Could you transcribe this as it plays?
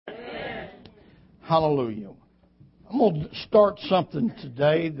Hallelujah. I'm going to start something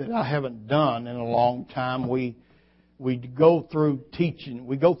today that I haven't done in a long time. We go through teaching.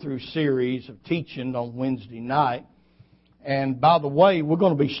 We go through a series of teaching on Wednesday night. And by the way, we're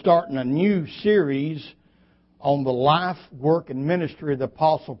going to be starting a new series on the life, work, and ministry of the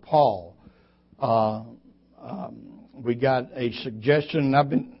Apostle Paul. We got a suggestion, and I've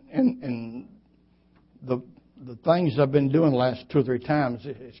been in the things I've been doing the last 2 or 3 times.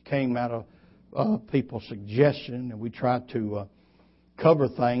 It came out of people's suggestion, and we try to cover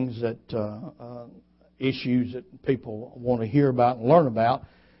things that issues that people want to hear about and learn about.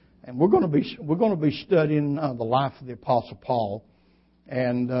 And we're going to be studying the life of the Apostle Paul,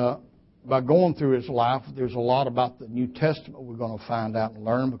 and by going through his life, there's a lot about the New Testament we're going to find out and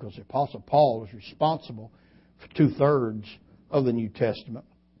learn, because the Apostle Paul is responsible for 2/3 of the New Testament.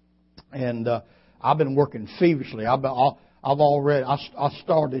 And I've been working feverishly. I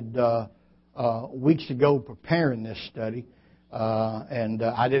started weeks ago preparing this study, and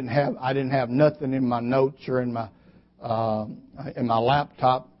I didn't have nothing in my notes or in my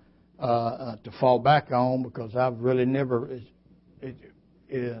laptop to fall back on, because I've really never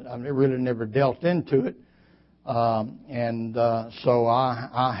delved into it, and so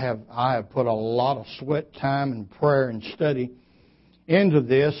I have put a lot of sweat, time, and prayer and study into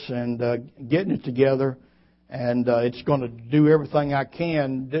this, and getting it together, and it's going to do everything I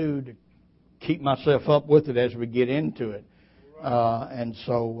can do to keep myself up with it as we get into it. And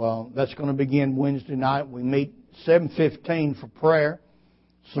so that's going to begin Wednesday night. We meet 7:15 for prayer.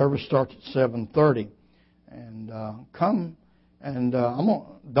 Service starts at 7:30. And come, and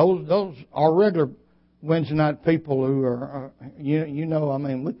those are regular Wednesday night people who are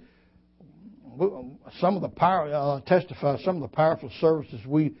some of the some of the powerful services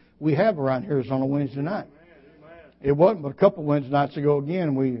we have around here is on a Wednesday night. It wasn't but a couple of Wednesday nights ago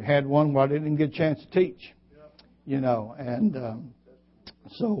again. We had one where I didn't get a chance to teach, and and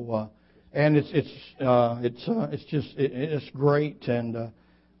it's great and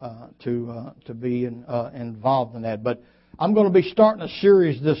to be involved in that. But I'm going to be starting a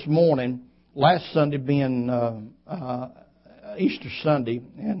series this morning. Last Sunday being Easter Sunday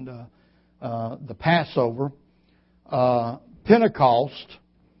and the Passover. Pentecost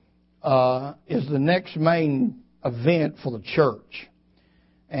is the next main event for the church.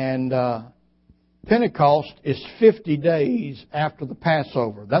 And Pentecost is 50 days after the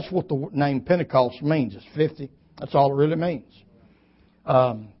Passover. That's what the name Pentecost means. It's 50. That's all it really means.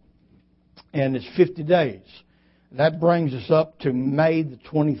 And it's 50 days. That brings us up to May the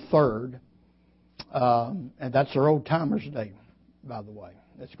 23rd. And that's our Old Timers Day, by the way.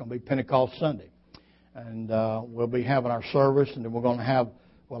 It's going to be Pentecost Sunday. And we'll be having our service, and then we'll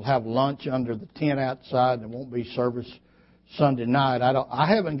have lunch under the tent outside. There won't be service Sunday night. I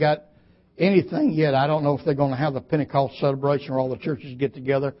haven't got anything yet. I don't know if they're going to have the Pentecost celebration where all the churches get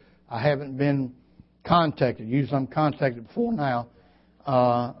together. I haven't been contacted. Usually I'm contacted before now,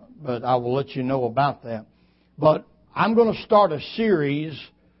 but I will let you know about that. But I'm going to start a series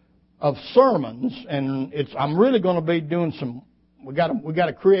of sermons, and I'm really going to be doing some. We got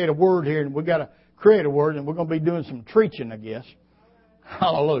to create a word here, and we're going to be doing some preaching, I guess.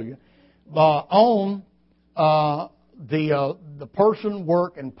 Hallelujah. On the person,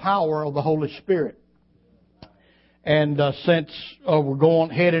 work, and power of the Holy Spirit. And since we're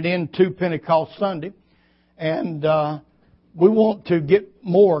headed into Pentecost Sunday, and we want to get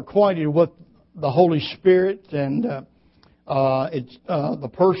more acquainted with the Holy Spirit, and it's the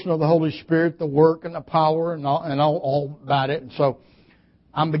person of the Holy Spirit, the work and the power, and all about it. And so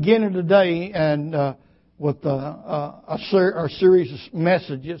I'm beginning today and with a series of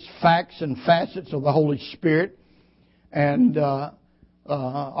messages, facts and facets of the Holy Spirit. And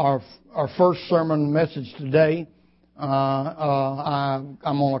our first sermon message today, I'm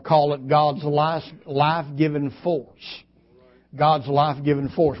going to call it God's life-giving force. God's life-giving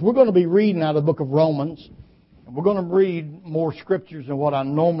force. We're going to be reading out of the book of Romans. And we're going to read more scriptures than what I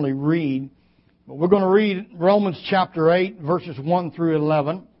normally read. But we're going to read Romans chapter 8, verses 1 through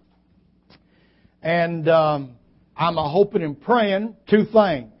 11. And I'm hoping and praying 2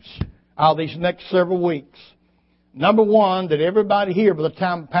 things out of these next several weeks. Number one, that everybody here, by the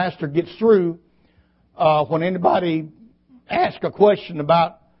time the pastor gets through, when anybody asks a question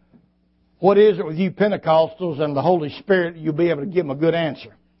about what is it with you Pentecostals and the Holy Spirit, you'll be able to give them a good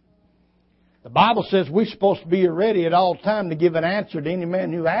answer. The Bible says we're supposed to be ready at all time to give an answer to any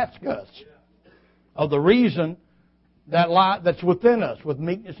man who asks us of the reason that light that's within us with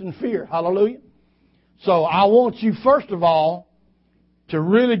meekness and fear. Hallelujah. So I want you, first of all, to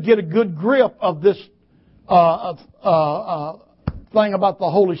really get a good grip of this thing about the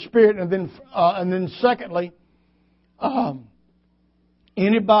Holy Spirit, and then secondly,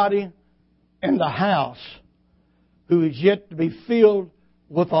 anybody in the house who is yet to be filled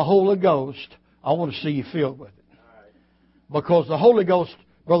with the Holy Ghost, I want to see you filled with it. Because the Holy Ghost,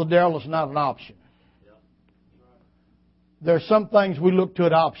 Brother Darrell, is not an option. There are some things we look to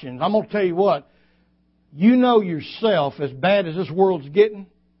at options. I'm going to tell you what, you know yourself, as bad as this world's getting,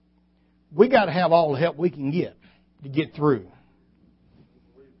 we got to have all the help we can get to get through.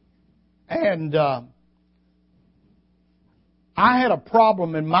 And I had a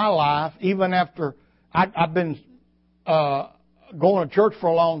problem in my life, even after I've been going to church for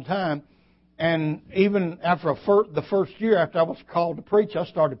a long time, and even after the first year after I was called to preach, I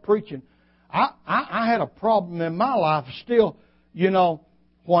started preaching. I had a problem in my life still, when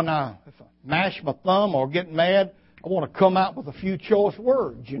if I mash my thumb or get mad, I want to come out with a few choice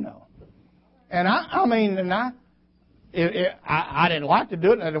words, And I didn't like to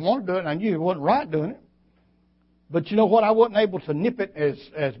do it, and I didn't want to do it, and I knew it wasn't right doing it. But you know what? I wasn't able to nip it,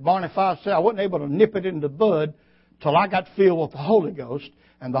 as Barney Fife said, I wasn't able to nip it in the bud till I got filled with the Holy Ghost,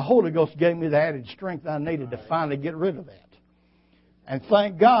 and the Holy Ghost gave me the added strength I needed to finally get rid of that. And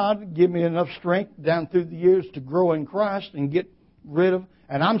thank God, give me enough strength down through the years to grow in Christ and get rid of,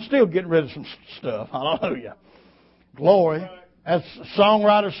 and I'm still getting rid of some stuff. Hallelujah. Glory. As the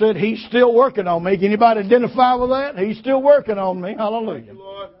songwriter said, He's still working on me. Can anybody identify with that? He's still working on me. Hallelujah. Thank you,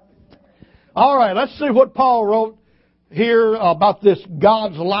 Lord. All right, let's see what Paul wrote here about this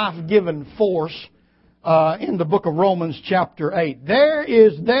God's life-giving force in the book of Romans chapter 8. There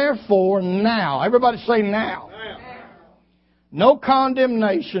is therefore now, everybody say now, no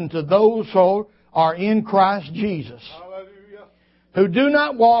condemnation to those who are in Christ Jesus, hallelujah, who do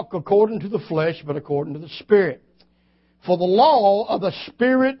not walk according to the flesh, but according to the Spirit. For the law of the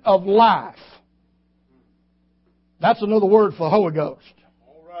Spirit of life, that's another word for the Holy Ghost,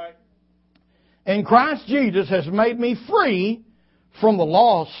 all right, in Christ Jesus has made me free from the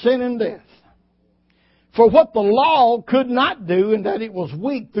law of sin and death. For what the law could not do, in that it was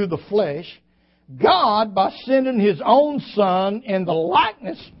weak through the flesh, God, by sending His own Son in the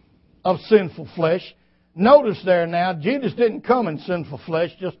likeness of sinful flesh, notice there now, Jesus didn't come in sinful flesh,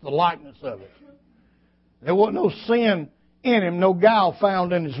 just the likeness of it. There wasn't no sin in Him, no guile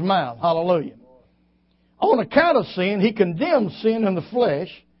found in His mouth. Hallelujah. On account of sin, He condemned sin in the flesh,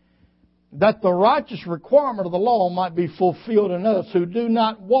 that the righteous requirement of the law might be fulfilled in us, who do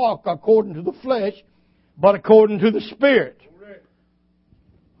not walk according to the flesh, but according to the Spirit.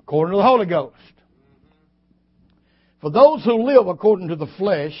 According to the Holy Ghost. For those who live according to the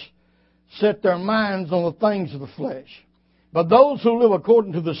flesh set their minds on the things of the flesh. But those who live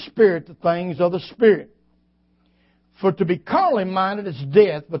according to the Spirit, the things of the Spirit. For to be carnally minded is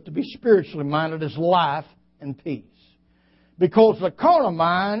death, but to be spiritually minded is life and peace. Because the carnal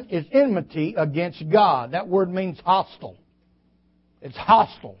mind is enmity against God. That word means hostile. It's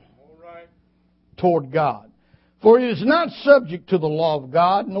hostile toward God. For it is not subject to the law of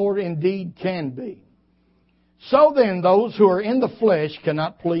God, nor indeed can be. So then, those who are in the flesh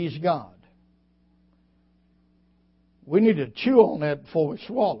cannot please God. We need to chew on that before we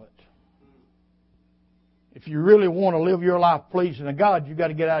swallow it. If you really want to live your life pleasing to God, you've got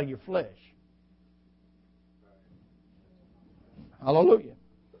to get out of your flesh. Hallelujah.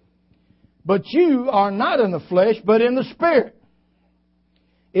 But you are not in the flesh, but in the Spirit.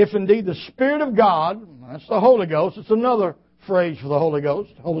 If indeed the Spirit of God, that's the Holy Ghost, it's another phrase for the Holy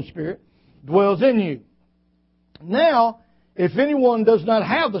Ghost, Holy Spirit, dwells in you. Now, if anyone does not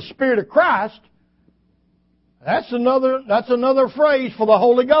have the Spirit of Christ, that's another phrase for the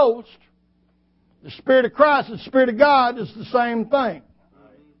Holy Ghost. The Spirit of Christ and the Spirit of God is the same thing.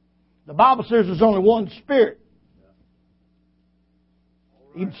 The Bible says there's only one Spirit.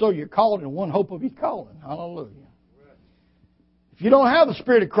 Even so, you're called in one hope of your calling. Hallelujah. If you don't have the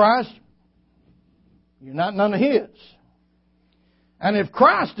Spirit of Christ, you're not none of His. And if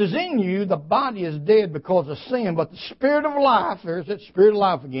Christ is in you, the body is dead because of sin, but the Spirit of life, there's that Spirit of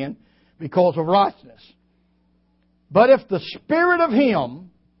life again, because of righteousness. But if the Spirit of Him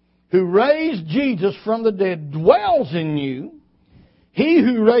who raised Jesus from the dead dwells in you, He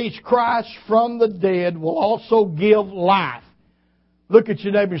who raised Christ from the dead will also give life. Look at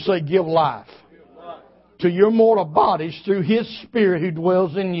your neighbor and say, give life to your mortal bodies through His Spirit who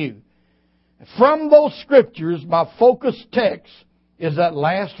dwells in you. From those scriptures, my focus text is that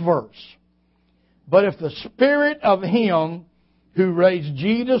last verse. But if the Spirit of Him who raised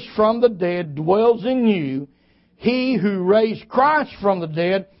Jesus from the dead dwells in you, He who raised Christ from the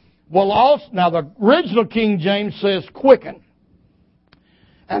dead will also... Now the original King James says quicken.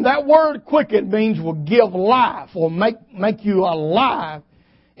 And that word quicken means will give life or make you alive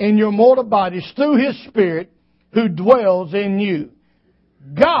in your mortal bodies through His Spirit who dwells in you.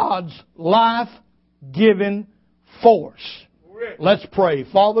 God's life-giving force. Let's pray.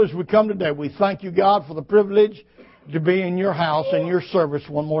 Father, as we come today, we thank you, God, for the privilege to be in your house and your service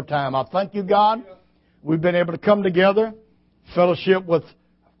one more time. I thank you, God, we've been able to come together, fellowship with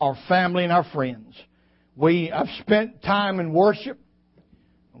our family and our friends. We have spent time in worship.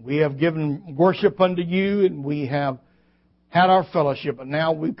 We have given worship unto you, and we have had our fellowship. And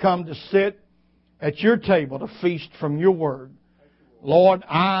now we've come to sit at your table to feast from your word. Lord,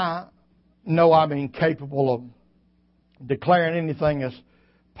 I know I'm incapable of declaring anything as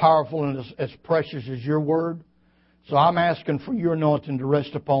powerful and as precious as your word. So I'm asking for your anointing to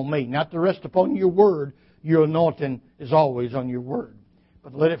rest upon me. Not to rest upon your word. Your anointing is always on your word.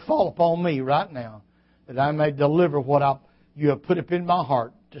 But let it fall upon me right now, that I may deliver what you have put up in my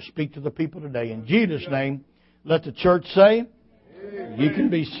heart to speak to the people today. In Jesus' name, let the church say, amen. You can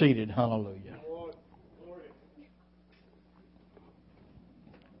be seated. Hallelujah.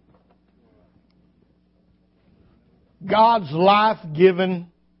 God's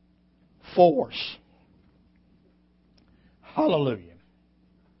life-giving force. Hallelujah.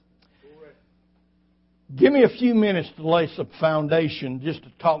 Give me a few minutes to lay some foundation, just to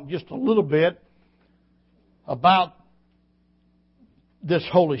talk just a little bit about this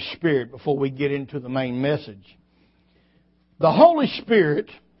Holy Spirit before we get into the main message. The Holy Spirit,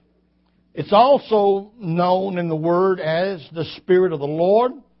 it's also known in the Word as the Spirit of the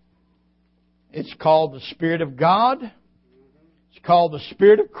Lord. It's called the Spirit of God. It's called the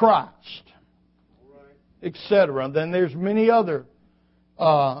Spirit of Christ, etc. And then there's many other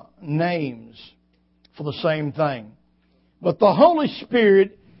names for the same thing. But the Holy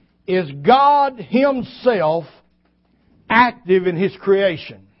Spirit is God Himself active in His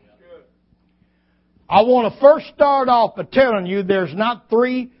creation. I want to first start off by telling you there's not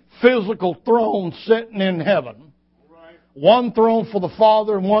 3 physical thrones sitting in heaven. One throne for the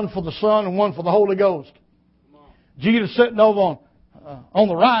Father, and one for the Son, and one for the Holy Ghost. Jesus sitting over on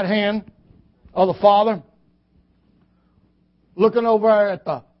the right hand of the Father, looking over at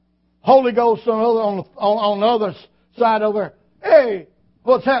the Holy Ghost on the other side over there. Hey,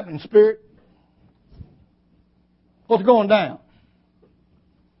 what's happening, Spirit? What's going down?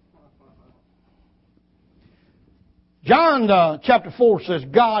 John chapter 4 says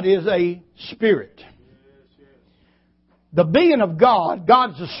God is a spirit. The being of God,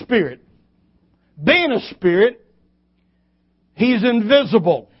 God's a spirit. Being a spirit, He's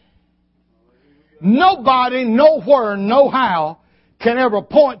invisible. Nobody, nowhere, no how can ever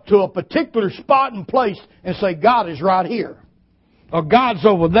point to a particular spot and place and say God is right here or God's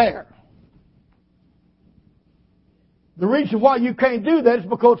over there. The reason why you can't do that is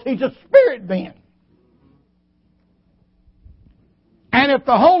because He's a spirit being. And if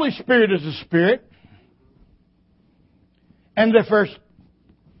the Holy Spirit is a spirit, and if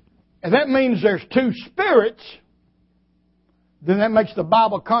that means there's 2 spirits, then that makes the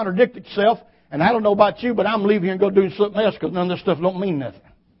Bible contradict itself. And I don't know about you, but I'm leaving here and go do something else because none of this stuff don't mean nothing.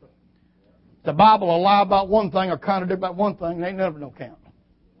 The Bible will lie about one thing or contradict about one thing, and ain't never no count.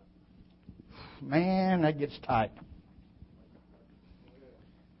 Man, that gets tight.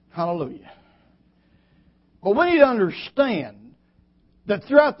 Hallelujah. But we need to understand that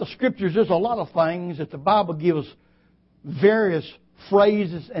throughout the Scriptures there's a lot of things that the Bible gives various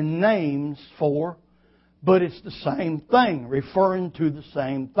phrases and names for, but it's the same thing, referring to the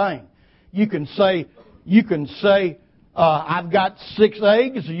same thing. You can say, I've got 6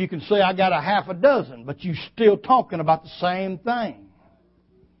 eggs, or you can say I got a half a dozen, but you're still talking about the same thing.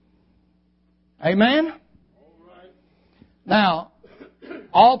 Amen? Now,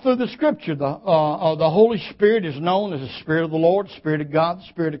 all through the Scripture, the Holy Spirit is known as the Spirit of the Lord, Spirit of God,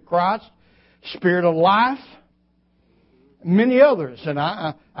 Spirit of Christ, Spirit of life, many others. And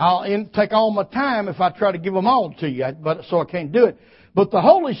I'll take all my time if I try to give them all to you, so I can't do it. But the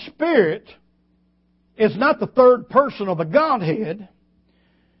Holy Spirit is not the third person of the Godhead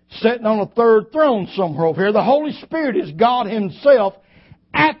sitting on a third throne somewhere over here. The Holy Spirit is God Himself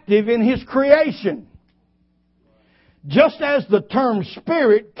active in His creation. Just as the term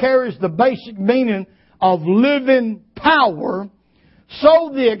Spirit carries the basic meaning of living power,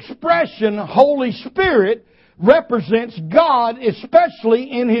 so the expression Holy Spirit represents God, especially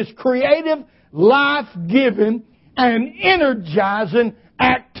in His creative, life-giving, and energizing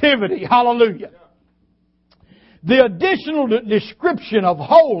activity. Hallelujah. The additional description of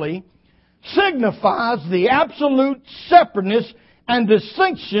holy signifies the absolute separateness and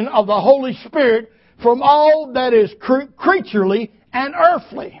distinction of the Holy Spirit from all that is creaturely and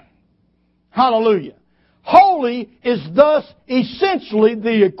earthly. Hallelujah. Holy is thus essentially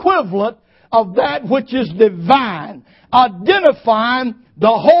the equivalent of that which is divine, identifying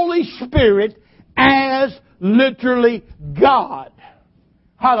the Holy Spirit as literally God.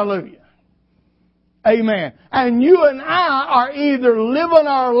 Hallelujah. Amen. And you and I are either living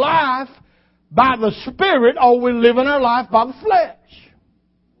our life by the Spirit or we're living our life by the flesh.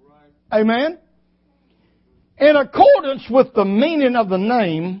 Amen. In accordance with the meaning of the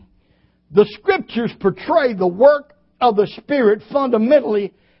name, the Scriptures portray the work of the Spirit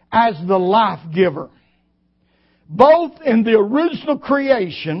fundamentally as the life giver, both in the original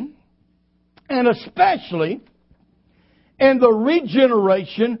creation and especially in the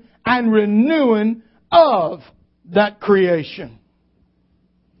regeneration and renewing of that creation.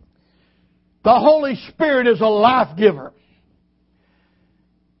 The Holy Spirit is a life giver.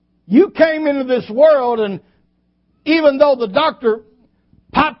 You came into this world, and even though the doctor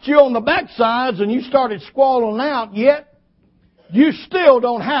popped you on the backsides and you started squalling out, yet you still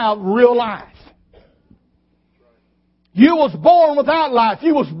don't have real life. You was born without life.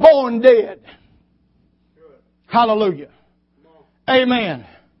 You was born dead. Hallelujah. Amen.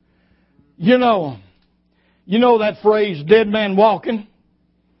 You know that phrase, dead man walking?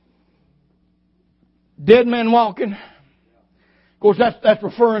 Dead man walking. Of course, that's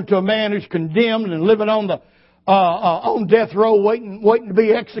referring to a man who's condemned and living on the on death row, waiting to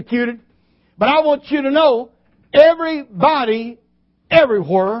be executed. But I want you to know, everybody,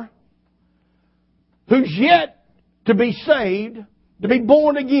 everywhere, who's yet to be saved, to be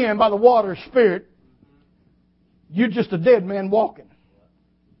born again by the water Spirit, you're just a dead man walking.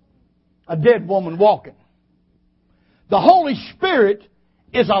 A dead woman walking. The Holy Spirit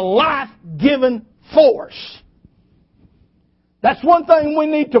is a life-giving force. That's one thing we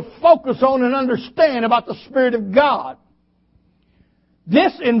need to focus on and understand about the Spirit of God.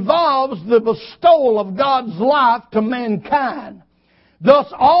 This involves the bestowal of God's life to mankind. Thus,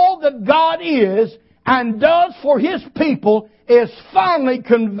 all that God is and does for His people is finally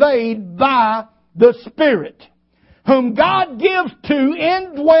conveyed by the Spirit, whom God gives to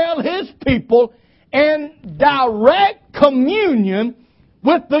indwell His people in direct communion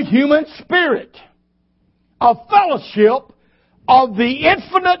with the human spirit, a fellowship of the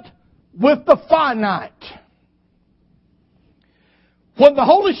infinite with the finite. When the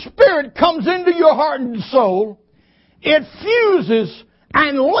Holy Spirit comes into your heart and soul, it fuses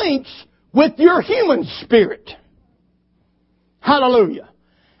and links with your human spirit. Hallelujah.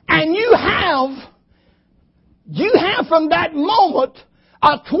 And you have from that moment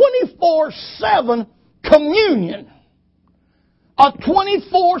a 24/7 communion, a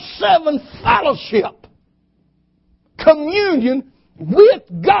 24/7 fellowship, communion with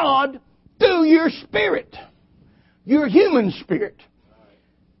God through your spirit, your human spirit.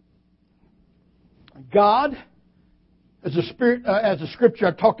 God is a spirit, as the scripture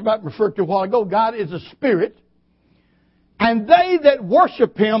I talked about and referred to a while ago. God is a spirit, and they that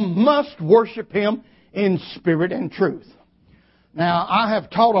worship Him must worship Him in spirit and truth. Now, I have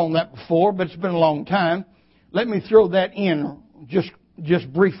taught on that before, but it's been a long time. Let me throw that in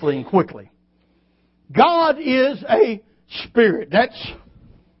just briefly and quickly. God is a spirit. That's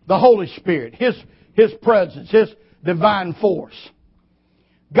the Holy Spirit, His presence, His divine force.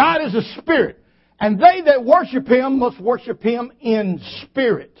 God is a spirit, and they that worship Him must worship Him in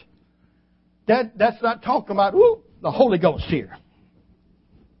spirit. That's not talking about the Holy Ghost here.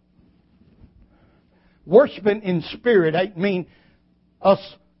 Worshiping in spirit ain't mean us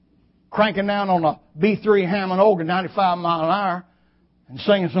cranking down on a B3 Hammond organ 95 mile an hour and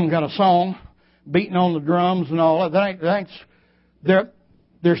singing some kind of song, beating on the drums and all that.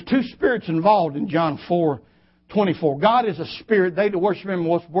 There's two spirits involved in John 4:24. God is a spirit. They that worship Him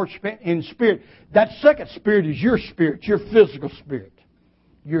must worship Him in spirit. That second spirit is your spirit, your physical spirit,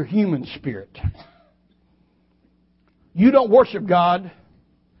 your human spirit. You don't worship God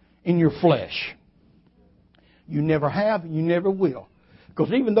in your flesh. You never have, you never will.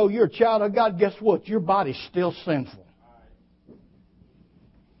 Because even though you're a child of God, guess what? Your body's still sinful.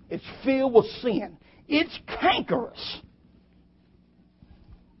 It's filled with sin. It's cankerous.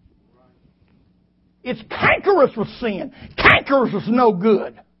 It's cankerous with sin. Cankerous is no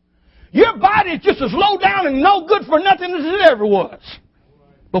good. Your body is just as low down and no good for nothing as it ever was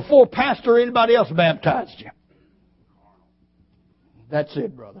before pastor or anybody else baptized you. That's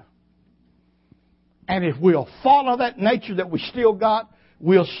it, brother. And if we'll follow that nature that we still got,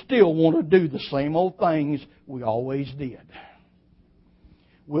 we'll still want to do the same old things we always did.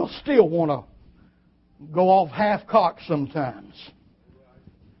 We'll still want to go off half-cocked sometimes.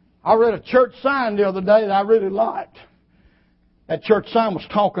 I read a church sign the other day that I really liked. That church sign was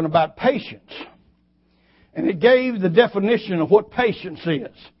talking about patience. And it gave the definition of what patience is.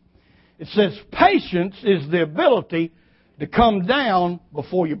 It says patience is the ability to come down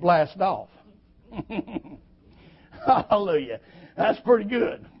before you blast off. Hallelujah. That's pretty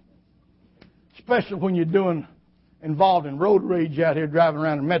good. Especially when you're involved in road rage out here driving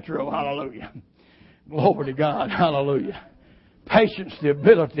around the metro. Hallelujah. Glory to God. Hallelujah. Patience, the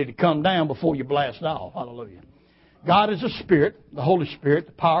ability to come down before you blast off. Hallelujah. God is a spirit, the Holy Spirit,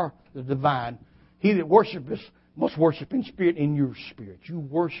 the power, the divine. He that worshipeth must worship in spirit, in your spirit. You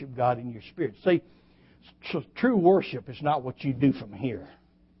worship God in your spirit. See, so true worship is not what you do from here.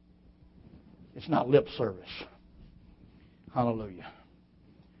 It's not lip service. Hallelujah.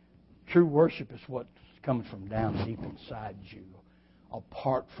 True worship is what's coming from down deep inside you,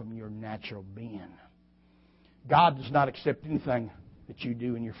 apart from your natural being. God does not accept anything that you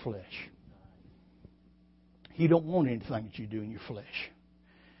do in your flesh. He don't want anything that you do in your flesh.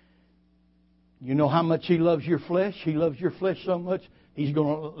 You know how much He loves your flesh? He loves your flesh so much, He's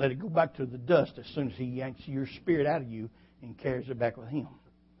going to let it go back to the dust as soon as He yanks your spirit out of you and carries it back with Him.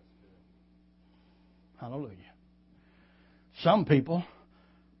 Hallelujah. Some people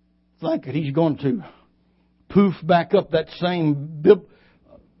think that He's going to poof back up that same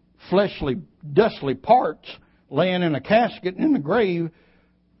fleshly, dustly parts laying in a casket in the grave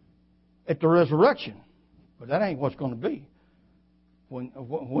at the resurrection. But that ain't what's going to be.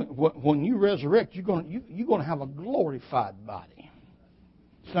 When you resurrect, you're going to have a glorified body.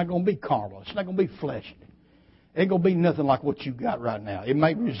 It's not going to be carnal. It's not going to be fleshly. It ain't going to be nothing like what you got right now. It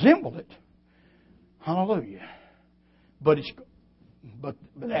may resemble it. Hallelujah. But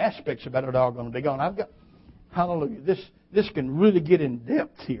the aspects about it are going to be gone. Hallelujah. This can really get in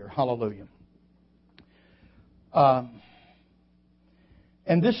depth here. Hallelujah.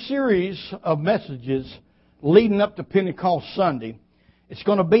 And this series of messages leading up to Pentecost Sunday, it's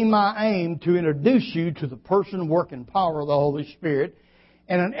going to be my aim to introduce you to the person, work, and power of the Holy Spirit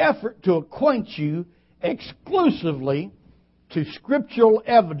in an effort to acquaint you exclusively to scriptural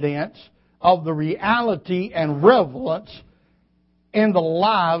evidence of the reality and relevance in the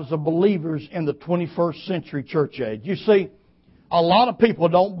lives of believers in the 21st century church age. You see, a lot of people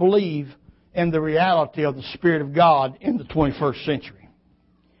don't believe in the reality of the Spirit of God in the 21st century.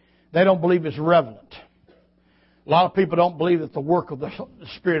 They don't believe it's relevant. A lot of people don't believe that the work of the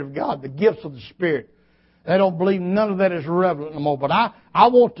Spirit of God, the gifts of the Spirit, they don't believe none of that is relevant anymore. But I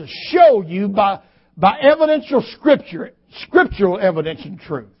want to show you by evidential scriptural evidence and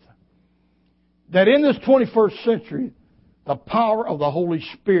truth, that in this 21st century, the power of the Holy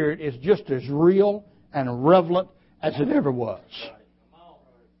Spirit is just as real and relevant as it ever was.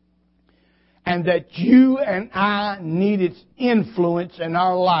 And that you and I need its influence in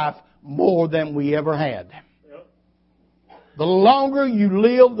our life more than we ever had. The longer you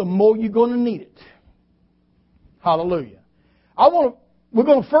live, the more you're going to need it. Hallelujah. We're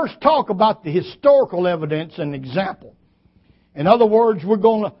going to first talk about the historical evidence and example. In other words,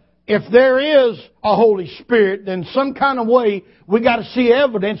 if there is a Holy Spirit, then some kind of way we got to see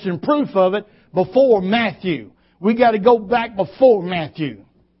evidence and proof of it before Matthew. We got to go back before Matthew.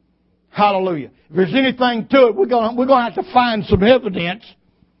 Hallelujah. If there's anything to it, we're going to have to find some evidence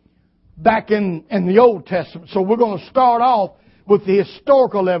back in the Old Testament. So we're going to start off with the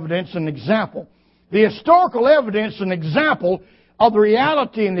historical evidence and example. The historical evidence and example of the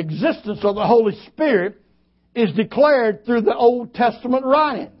reality and existence of the Holy Spirit is declared through the Old Testament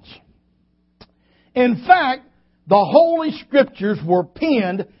writings. In fact, the Holy Scriptures were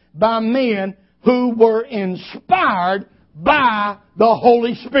penned by men who were inspired by the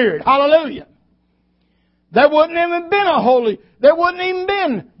Holy Spirit. Hallelujah. There wouldn't even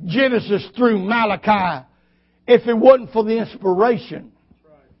been Genesis through Malachi if it wasn't for the inspiration.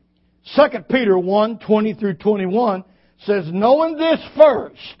 2 Peter 1, 20 through 21 says, knowing this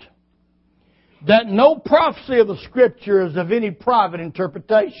first, that no prophecy of the Scripture is of any private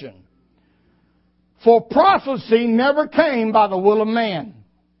interpretation. For prophecy never came by the will of man.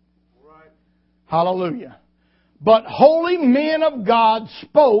 Right. Hallelujah. But holy men of God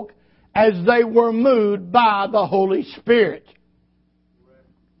spoke as they were moved by the Holy Spirit. Right.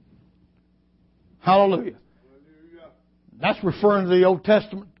 Hallelujah. That's referring to the Old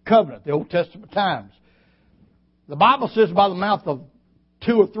Testament covenant, the Old Testament times. The Bible says by the mouth of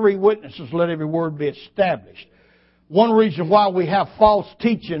 2 or 3 witnesses, let every word be established. One reason why we have false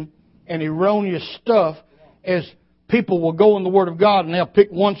teaching and erroneous stuff is people will go in the Word of God and they'll pick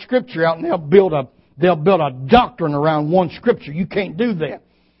one Scripture out and they'll build a doctrine around one Scripture. You can't do that.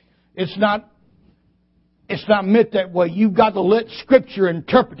 It's not meant that way. You've got to let Scripture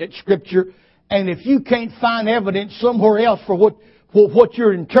interpret it, Scripture, And if you can't find evidence somewhere else for what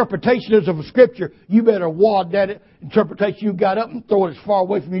your interpretation is of a Scripture, you better wad that interpretation you got up and throw it as far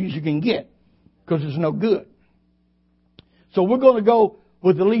away from you as you can get, because it's no good. So we're going to go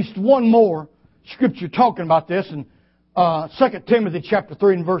with at least one more Scripture talking about this in 2 Timothy chapter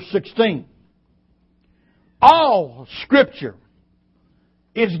 3 and verse 16. All Scripture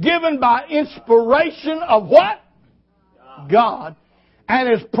is given by inspiration of what? God.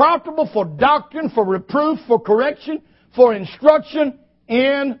 And is profitable for doctrine, for reproof, for correction, for instruction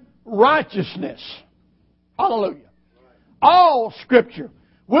in righteousness. Hallelujah. All Scripture.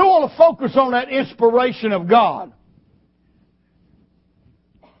 We want to focus on that inspiration of God.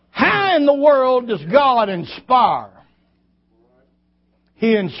 How in the world does God inspire?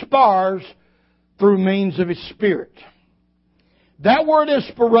 He inspires through means of His Spirit. That word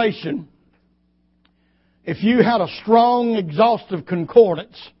inspiration, if you had a strong, exhaustive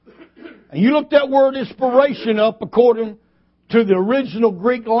concordance, and you looked that word inspiration up according to the original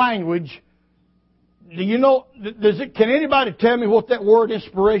Greek language, do you know, can anybody tell me what that word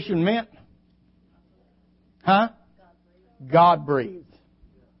inspiration meant? Huh? God breathed.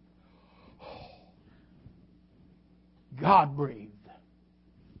 God breathed.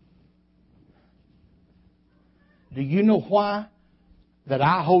 Do you know why that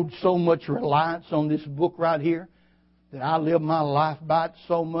I hold so much reliance on this book right here? That I live my life by it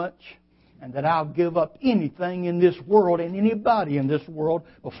so much? And that I'll give up anything in this world and anybody in this world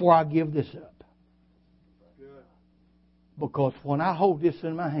before I give this up? Good. Because when I hold this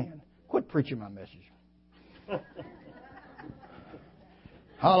in my hand, quit preaching my message.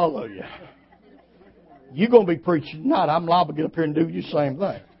 Hallelujah. You're going to be preaching tonight. I'm liable to get up here and do you the same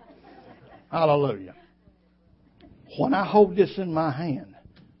thing. Hallelujah. When I hold this in my hand,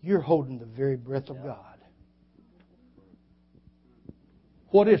 you're holding the very breath of God.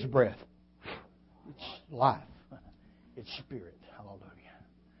 What is breath? It's life. It's spirit. Hallelujah.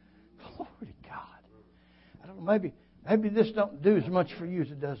 Glory to God. I don't know, maybe this don't do as much for you as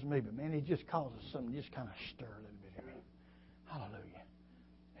it does me, but man, it just causes something just kind of stir a little bit in me. Hallelujah.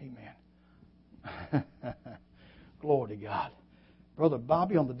 Amen. Glory to God. Brother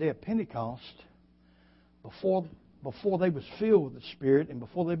Bobby, on the day of Pentecost, before they was filled with the Spirit and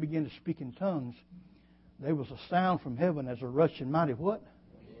before they began to speak in tongues, there was a sound from heaven as a rushing mighty what?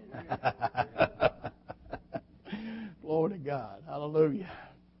 Glory to God. Hallelujah.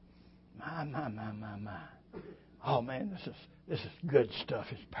 My. Oh man, this is good stuff.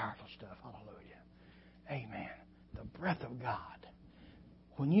 It's powerful stuff. Hallelujah. Amen. The breath of God.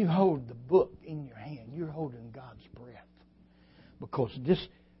 When you hold the book in your hand, you're holding God's breath. Because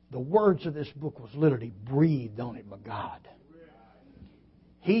the words of this book was literally breathed on it by God.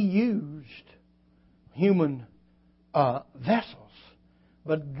 He used human vessels.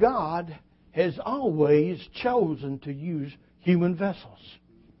 But God has always chosen to use human vessels.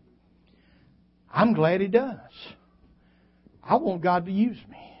 I'm glad He does. I want God to use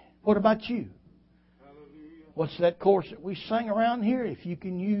me. What about you? What's that chorus that we sing around here? If you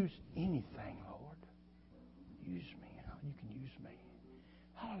can use anything, Lord, use me. You can use me.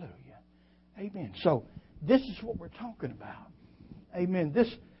 Hallelujah. Amen. So this is what we're talking about. Amen. This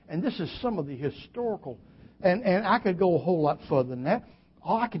is some of the historical, and I could go a whole lot further than that.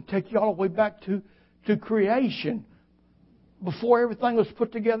 Oh, I can take you all the way back to creation, before everything was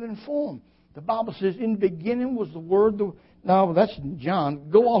put together and formed. The Bible says, in the beginning was the Word. No, that's John.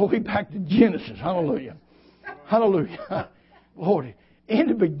 Go all the way back to Genesis. Hallelujah. Hallelujah. Lord, in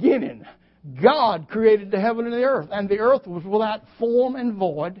the beginning, God created the heaven and the earth. And the earth was without form and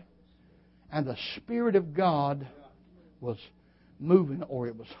void. And the Spirit of God was moving, or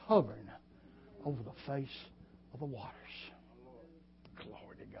it was hovering over the face of the waters.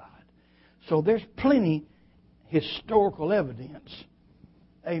 Glory to God. So there's plenty historical evidence,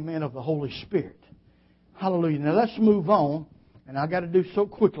 amen, of the Holy Spirit. Hallelujah. Now let's move on. And I've got to do so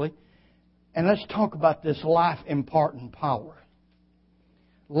quickly. And let's talk about this life imparting power.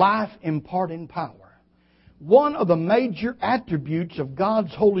 Life imparting power. One of the major attributes of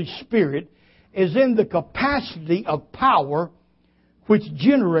God's Holy Spirit is in the capacity of power which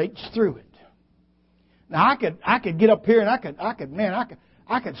generates through it. Now I could get up here and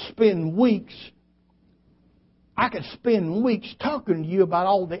I could spend weeks. I could spend weeks talking to you about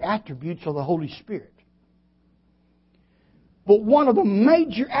all the attributes of the Holy Spirit. But one of the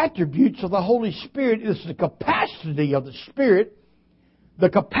major attributes of the Holy Spirit is the capacity of the Spirit, the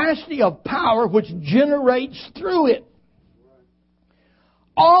capacity of power which generates through it.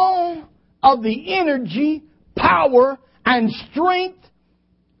 All of the energy, power, and strength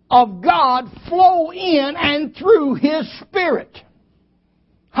of God flow in and through His Spirit.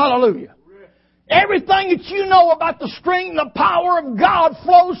 Hallelujah. Everything that you know about the strength and the power of God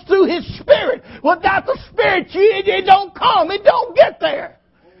flows through His Spirit. Without the Spirit, it don't come. It don't get there.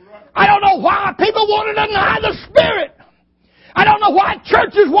 I don't know why people want to deny the Spirit. I don't know why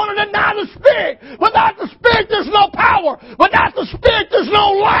churches want to deny the Spirit. Without the Spirit, there's no power. Without the Spirit, there's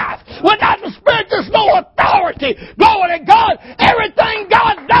no life. Without the Spirit, there's no authority. Glory to God. Everything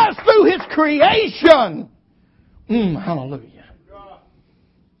God does through His creation. Hallelujah.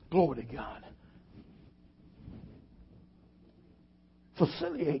 Glory to God.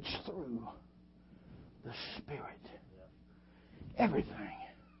 Facilitates through the Spirit. Everything.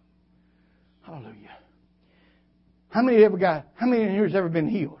 Hallelujah. How many in here has ever been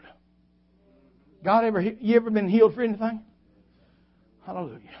healed? You ever been healed for anything?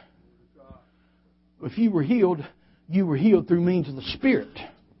 Hallelujah. If you were healed through means of the Spirit.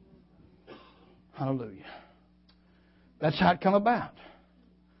 Hallelujah. That's how it come about.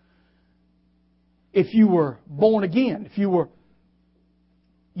 If you were born again, if you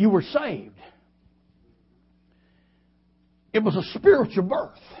were saved, it was a spiritual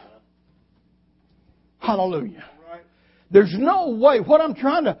birth. Hallelujah. There's no way, what I'm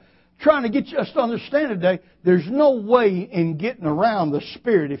trying to get you to understand today, there's no way in getting around the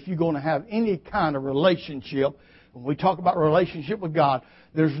Spirit if you're going to have any kind of relationship. When we talk about relationship with God,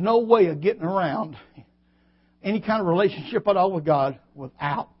 there's no way of getting around any kind of relationship at all with God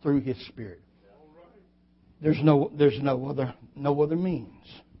without through His Spirit. There's no other means.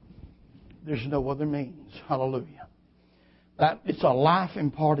 There's no other means. Hallelujah. It's a life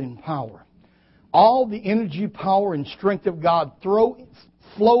imparting power. All the energy, power, and strength of God flow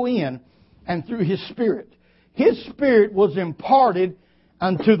in and through His Spirit. His Spirit was imparted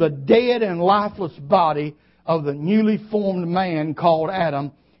unto the dead and lifeless body of the newly formed man called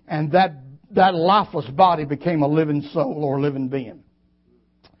Adam, and that lifeless body became a living soul or living being.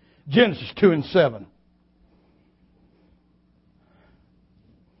 Genesis 2:7.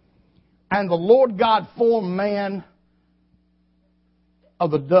 And the Lord God formed man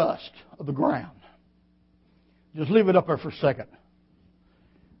of the dust of the ground. Just leave it up there for a second.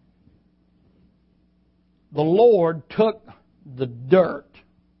 The Lord took the dirt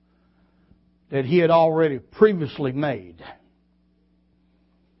that He had already previously made.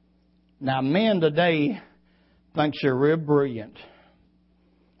 Now, men today think they're real brilliant.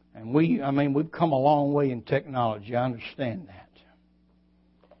 And we've come a long way in technology. I understand that.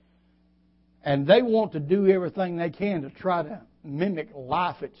 And they want to do everything they can to try to mimic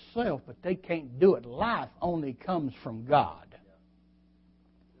life itself, but they can't do it. Life only comes from God.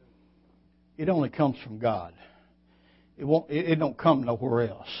 It only comes from God. It don't come nowhere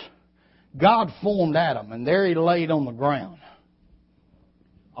else. God formed Adam, and there he laid on the ground.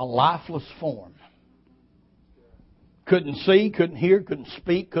 A lifeless form. Couldn't see, couldn't hear, couldn't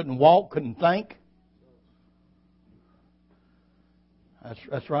speak, couldn't walk, couldn't think.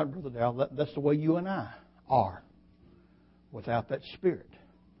 That's right, Brother Dal. That's the way you and I are without that Spirit.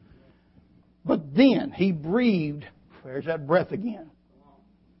 But then He breathed. There's that breath again.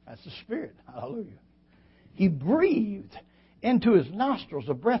 That's the Spirit. Hallelujah. He breathed into His nostrils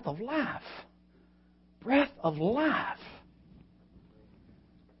a breath of life. Breath of life.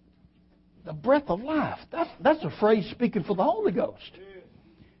 The breath of life. That's a phrase speaking for the Holy Ghost.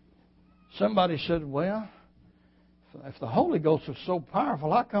 Somebody said, well, if the Holy Ghost was so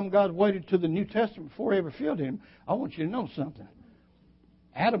powerful, how come God waited to the New Testament before He ever filled Him? I want you to know something.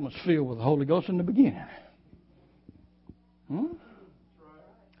 Adam was filled with the Holy Ghost in the beginning.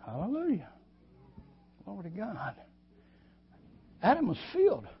 Hallelujah. Glory to God. Adam was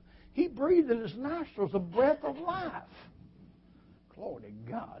filled. He breathed in his nostrils a breath of life. Glory to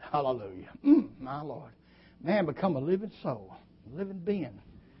God. Hallelujah. My Lord. Man become a living soul, a living being.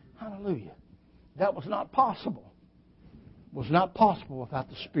 Hallelujah. That was not possible. Was not possible without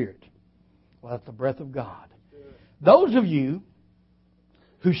the Spirit, without the breath of God. Those of you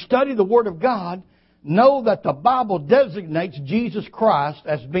who study the Word of God know that the Bible designates Jesus Christ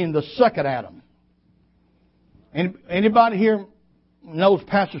as being the second Adam. Anybody here knows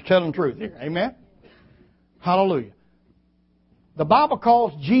pastors telling the truth here? Amen? Hallelujah. The Bible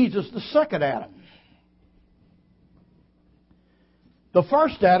calls Jesus the second Adam. The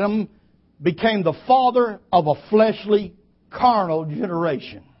first Adam became the father of a fleshly, carnal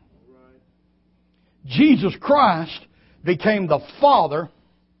generation. Jesus Christ became the father.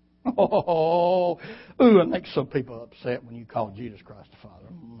 It makes some people upset when you call Jesus Christ the Father.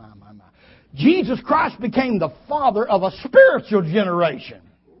 My. Jesus Christ became the father of a spiritual generation.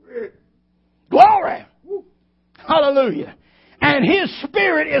 Glory! Hallelujah. And His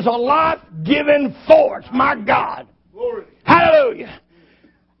Spirit is a life-giving force. My God. Hallelujah.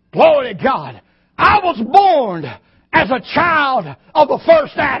 Glory to God. I was born as a child of the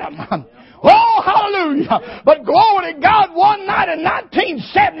first Adam. Oh, hallelujah. But glory to God, one night in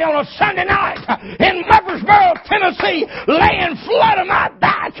 1970 on a Sunday night in Murfreesboro, Tennessee, laying flat on my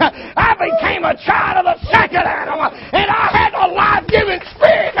back, I became a child of the second Adam. And I had a life-giving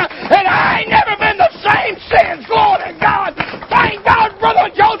spirit. And I ain't never been the same since. Glory to God. Thank God, Brother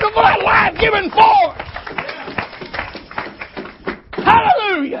Joseph, for that life-giving force.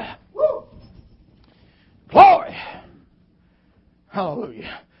 Hallelujah. Glory.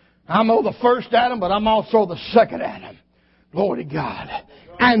 Hallelujah. I'm the first Adam, but I'm also the second Adam. Glory to God.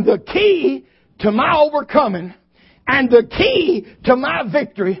 And the key to my overcoming and the key to my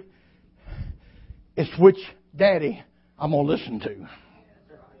victory is which daddy I'm going to listen to.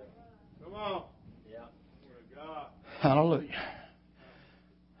 Come on. Hallelujah.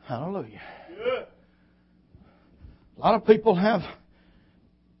 Hallelujah. Good. A lot of people have,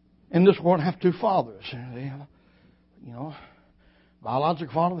 in this world, have two fathers. They have,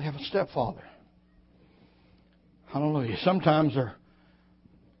 biological father, they have a stepfather. Hallelujah. Sometimes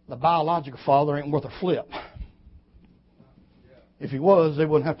the biological father ain't worth a flip. If he was, they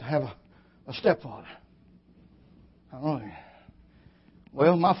wouldn't have to have a stepfather. Hallelujah.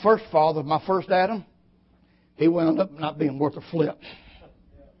 Well, my first father, my first Adam, he wound up not being worth a flip.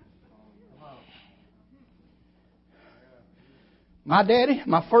 My daddy,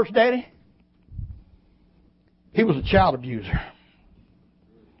 my first daddy, he was a child abuser.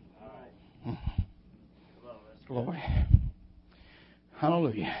 Glory.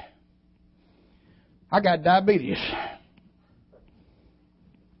 Hallelujah. I got diabetes.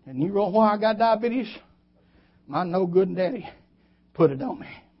 And you know why I got diabetes? My no good daddy put it on me.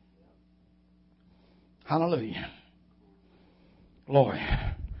 Hallelujah. Glory.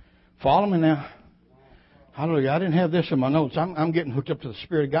 Follow me now. Hallelujah. I didn't have this in my notes. I'm getting hooked up to the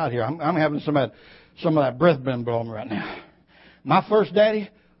Spirit of God here. I'm having some of that breath being blown right now. My first daddy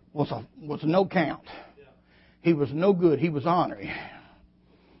was no count. He was no good. He was ornery.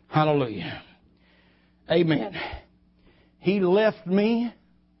 Hallelujah. Amen. He left me,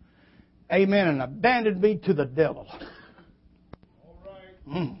 amen, and abandoned me to the devil. All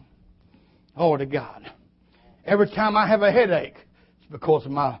right. Oh, to God. Every time I have a headache, it's because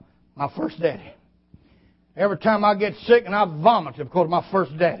of my first daddy. Every time I get sick and I vomit, it's because of my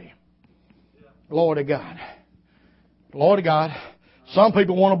first daddy. Glory to God. Glory to God. Some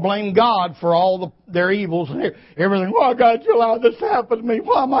people want to blame God for all their evils and everything. Why, God, you allowed this to happen to me?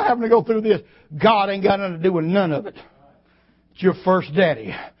 Why am I having to go through this? God ain't got nothing to do with none of it. It's your first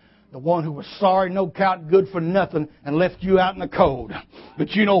daddy. The one who was sorry, no count, good for nothing, and left you out in the cold.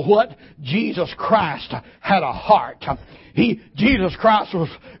 But you know what? Jesus Christ had a heart. Jesus Christ was,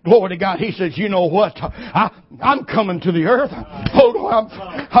 glory to God, He says, you know what? I'm coming to the earth.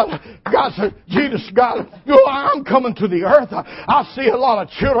 God said, God, I'm coming to the earth. I see a lot of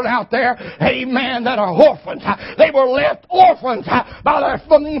children out there, amen, that are orphans. They were left orphans by their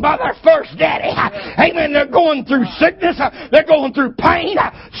first daddy. Amen. They're going through sickness. They're going through pain,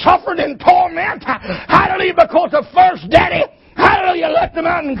 suffering and torment. Hallelujah, because the first daddy, hallelujah, let them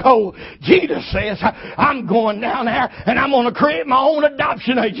out and go. Jesus says, I'm going down there and I'm going to create my own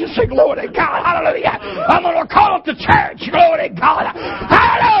adoption agency. Glory to God. Hallelujah. I'm going to call it the church. Glory to God.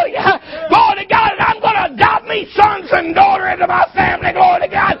 Hallelujah. Glory to God. And I'm going to adopt me sons and daughters into my family. Glory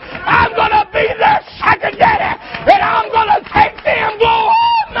to God. I'm going to be their second daddy. And I'm going to take them. Glory.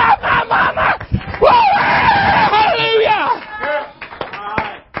 My. Glory. Hallelujah.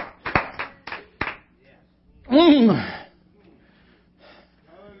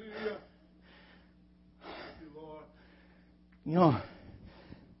 You know,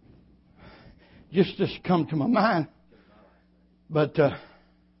 just this come to my mind, but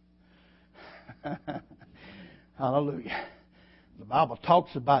hallelujah. The Bible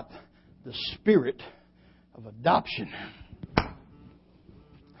talks about the spirit of adoption.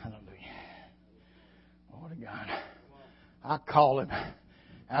 Hallelujah. Lord of God. I call him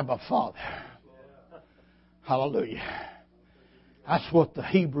Abba Father. Hallelujah. That's what the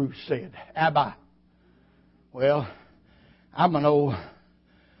Hebrews said. Abba. Well, I'm an old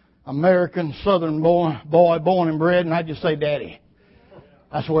American Southern boy born and bred, and I just say Daddy.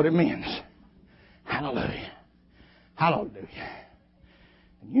 That's what it means. Hallelujah. Hallelujah.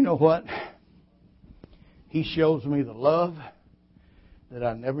 And you know what? He shows me the love that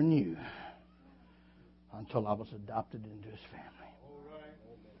I never knew until I was adopted into His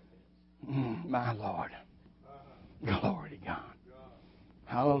family. My Lord. Glory to God.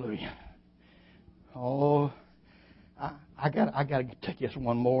 Hallelujah. Oh, I got to take this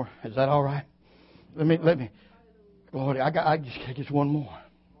one more. Is that all right? Let me. Glory. I just take this one more.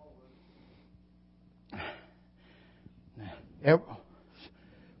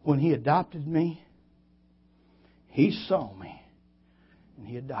 When He adopted me, He saw me and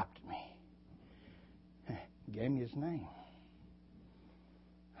He adopted me. He gave me His name.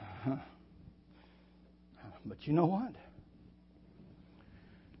 But you know what?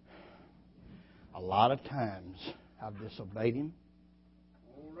 A lot of times I've disobeyed Him.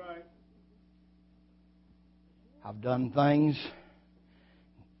 All right. I've done things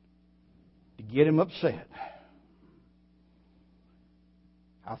to get Him upset.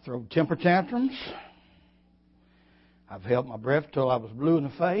 I've thrown temper tantrums. I've held my breath till I was blue in the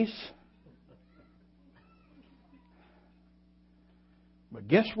face. But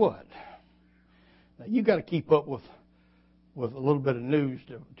guess what? Now you got to keep up with a little bit of news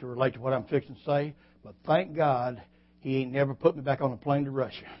to relate to what I'm fixing to say. But thank God He ain't never put me back on a plane to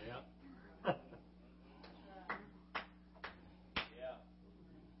Russia. Yeah.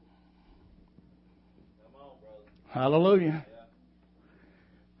 Come on, brother. Hallelujah. Yeah.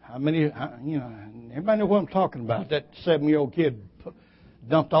 How many, everybody know what I'm talking about. That 7-year-old kid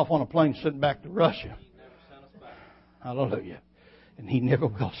dumped off on a plane sitting back to Russia. Never sent us back. Hallelujah. And He never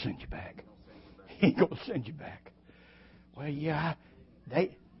will send you back. He ain't going to send you back. Well, yeah,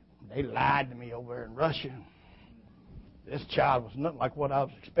 they lied to me over there in Russia. This child was nothing like what I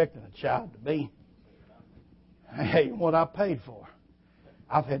was expecting a child to be. Hey, what I paid for.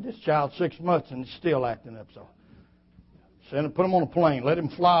 I've had this child 6 months and it's still acting up. So send him, put him on a plane. Let him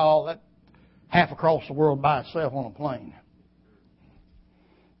fly all that half across the world by himself on a plane.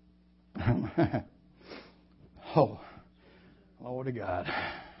 Oh, Lord of God.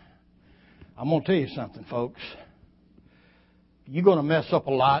 I'm going to tell you something, folks. You're going to mess up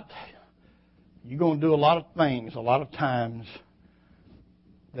a lot. You're going to do a lot of things, a lot of times,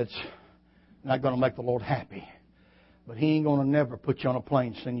 that's not going to make the Lord happy. But He ain't going to never put you on a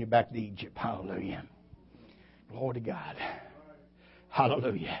plane and send you back to Egypt. Hallelujah. Glory to God.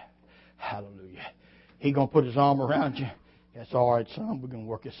 Hallelujah. Hallelujah. He's going to put His arm around you. That's all right, son. We're going to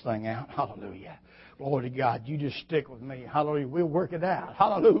work this thing out. Hallelujah. Glory to God. You just stick with me. Hallelujah. We'll work it out.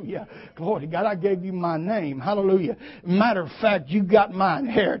 Hallelujah. Glory to God. I gave you my name. Hallelujah. Matter of fact, you got my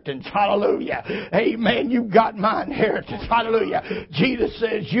inheritance. Hallelujah. Amen. You got my inheritance. Hallelujah. Jesus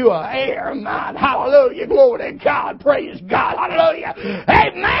says you are heir of mine. Hallelujah. Glory to God. Praise God. Hallelujah.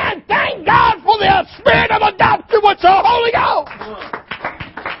 Amen. Thank God for the Spirit of adoption, which is the Holy Ghost.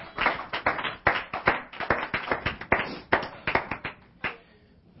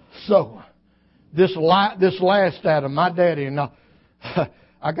 So, this last Adam, my daddy, and I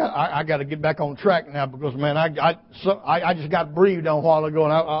got to get back on track now because man, I just got breathed on a while ago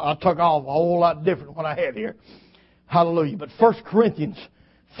and I took off a whole lot different than what I had here. Hallelujah! But 1 Corinthians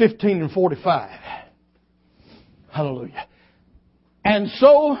 15:45. Hallelujah! And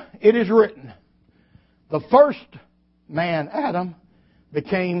so it is written: the first man, Adam,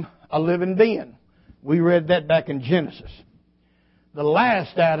 became a living being. We read that back in Genesis. The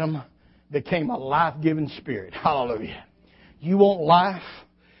last Adam became a life-giving spirit. Hallelujah. You want life?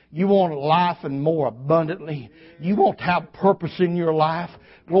 You want life and more abundantly? You want to have purpose in your life?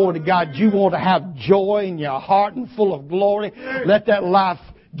 Glory to God. You want to have joy in your heart and full of glory? Let that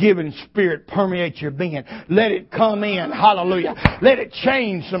life-giving spirit permeate your being. Let it come in. Hallelujah. Let it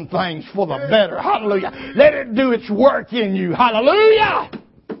change some things for the better. Hallelujah. Let it do its work in you. Hallelujah.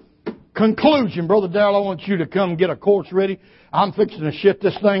 Conclusion. Brother Darrell, I want you to come get a course ready. I'm fixing to shut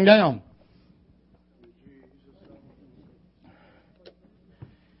this thing down.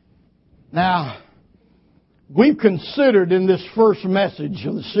 Now, we've considered in this first message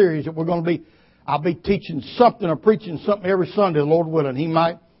of the series that I'll be teaching something or preaching something every Sunday, the Lord willing.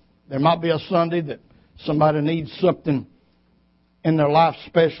 There might be a Sunday that somebody needs something in their life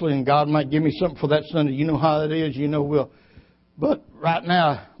especially, and God might give me something for that Sunday. You know how it is, But right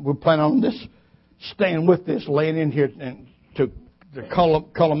now, we're planning on this, staying with this, laying in here and to the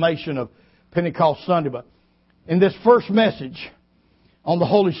culmination of Pentecost Sunday. But in this first message on the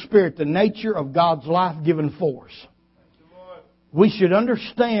Holy Spirit, the nature of God's life-giving force, we should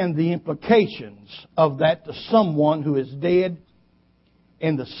understand the implications of that to someone who is dead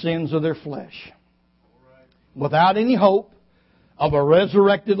in the sins of their flesh, without any hope of a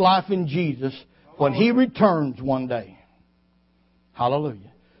resurrected life in Jesus when He returns one day.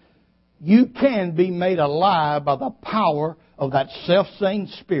 Hallelujah. You can be made alive by the power of that self-same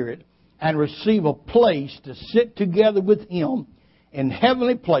Spirit and receive a place to sit together with Him in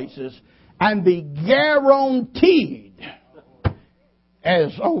heavenly places and be guaranteed,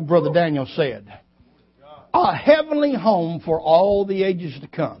 as old Brother Daniel said, a heavenly home for all the ages to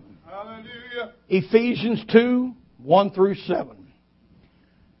come. Hallelujah. Ephesians 2:1-7.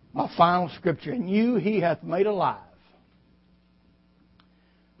 My final scripture. And you He hath made alive,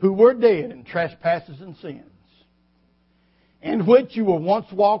 who were dead in trespasses and sins, in which you were once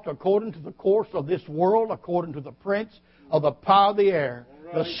walked according to the course of this world, according to the prince of the power of the air,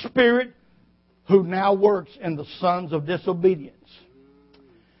 the spirit who now works in the sons of disobedience,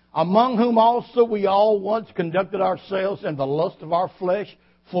 among whom also we all once conducted ourselves in the lust of our flesh,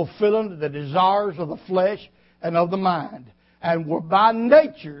 fulfilling the desires of the flesh and of the mind, and were by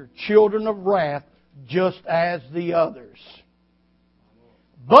nature children of wrath, just as the others.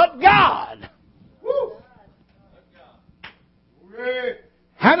 But God. Woo.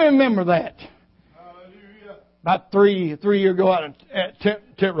 How many remember that? Hallelujah. About three years ago out at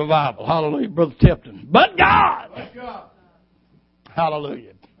tent revival. Hallelujah, Brother Tipton. But God. But God.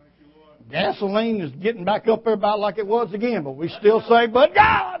 Hallelujah. Gasoline is getting back up there about like it was again, but we still say, but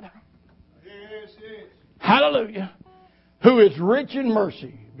God. Yes, yes. Hallelujah. Who is rich in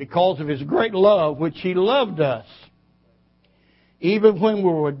mercy because of His great love, which He loved us, even when we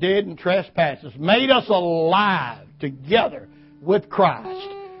were dead in trespasses, made us alive together with Christ.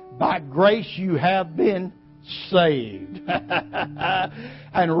 By grace you have been saved.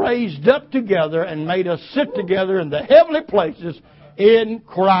 And raised up together and made us sit together in the heavenly places in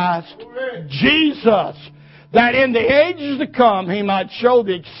Christ Jesus, that in the ages to come He might show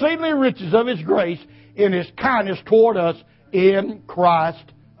the exceedingly riches of His grace in His kindness toward us in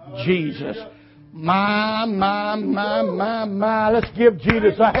Christ Jesus. My. Let's give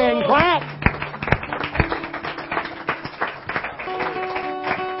Jesus a hand clap.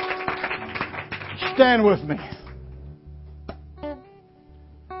 Stand with me.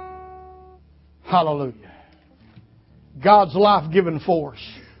 Hallelujah. God's life-giving force.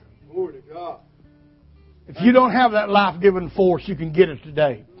 Glory to God. If you don't have that life-giving force, you can get it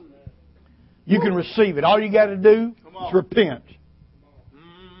today. You can receive it. All you got to do is repent.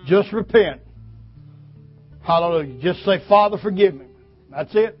 Just repent. Hallelujah. Just say, Father, forgive me.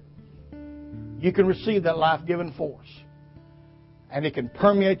 That's it. You can receive that life-giving force. And it can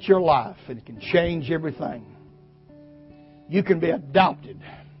permeate your life. And it can change everything. You can be adopted.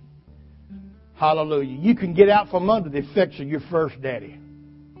 Hallelujah. You can get out from under the effects of your first daddy.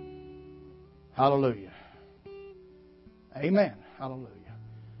 Hallelujah. Amen. Hallelujah.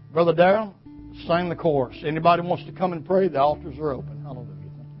 Brother Darrell, sing the chorus. Anybody wants to come and pray, the altars are open. Hallelujah.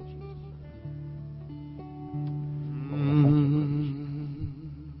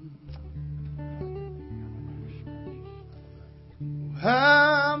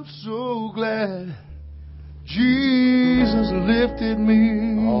 I'm so glad Jesus lifted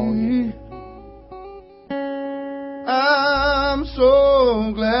me. Oh, yeah. I'm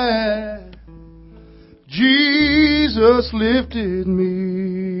so glad Jesus lifted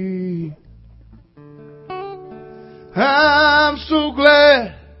me. I'm so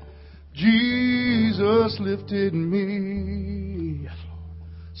glad Jesus lifted me.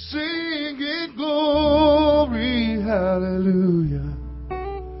 Singing glory, hallelujah.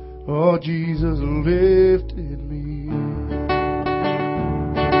 Oh, Jesus lifted me.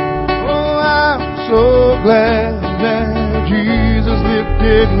 Oh, I'm so glad that Jesus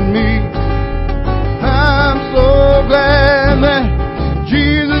lifted me. I'm so glad that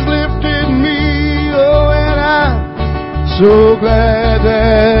Jesus lifted me. Oh, and I'm so glad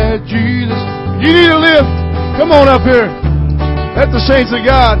that Jesus. You need a lift. Come on up here. Let the saints of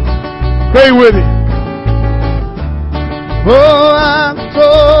God pray with you. Oh, I'm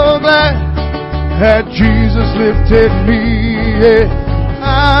so glad that Jesus lifted me. Yeah.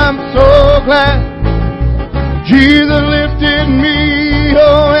 I'm so glad Jesus lifted me.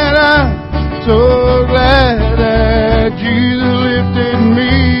 Oh, and I'm so glad that Jesus lifted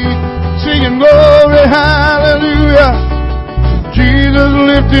me. Singing glory, hallelujah. Jesus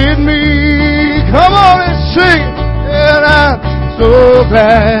lifted me. Come on and sing. And I'm so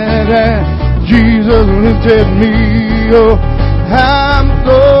glad that Jesus lifted me. Oh, I'm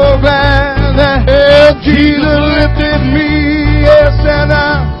so glad that Jesus lifted me. Yes, and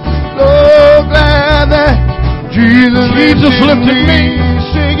I'm so glad that Jesus lifted me.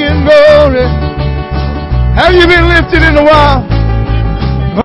 Singing glory. Have you been lifted in a while?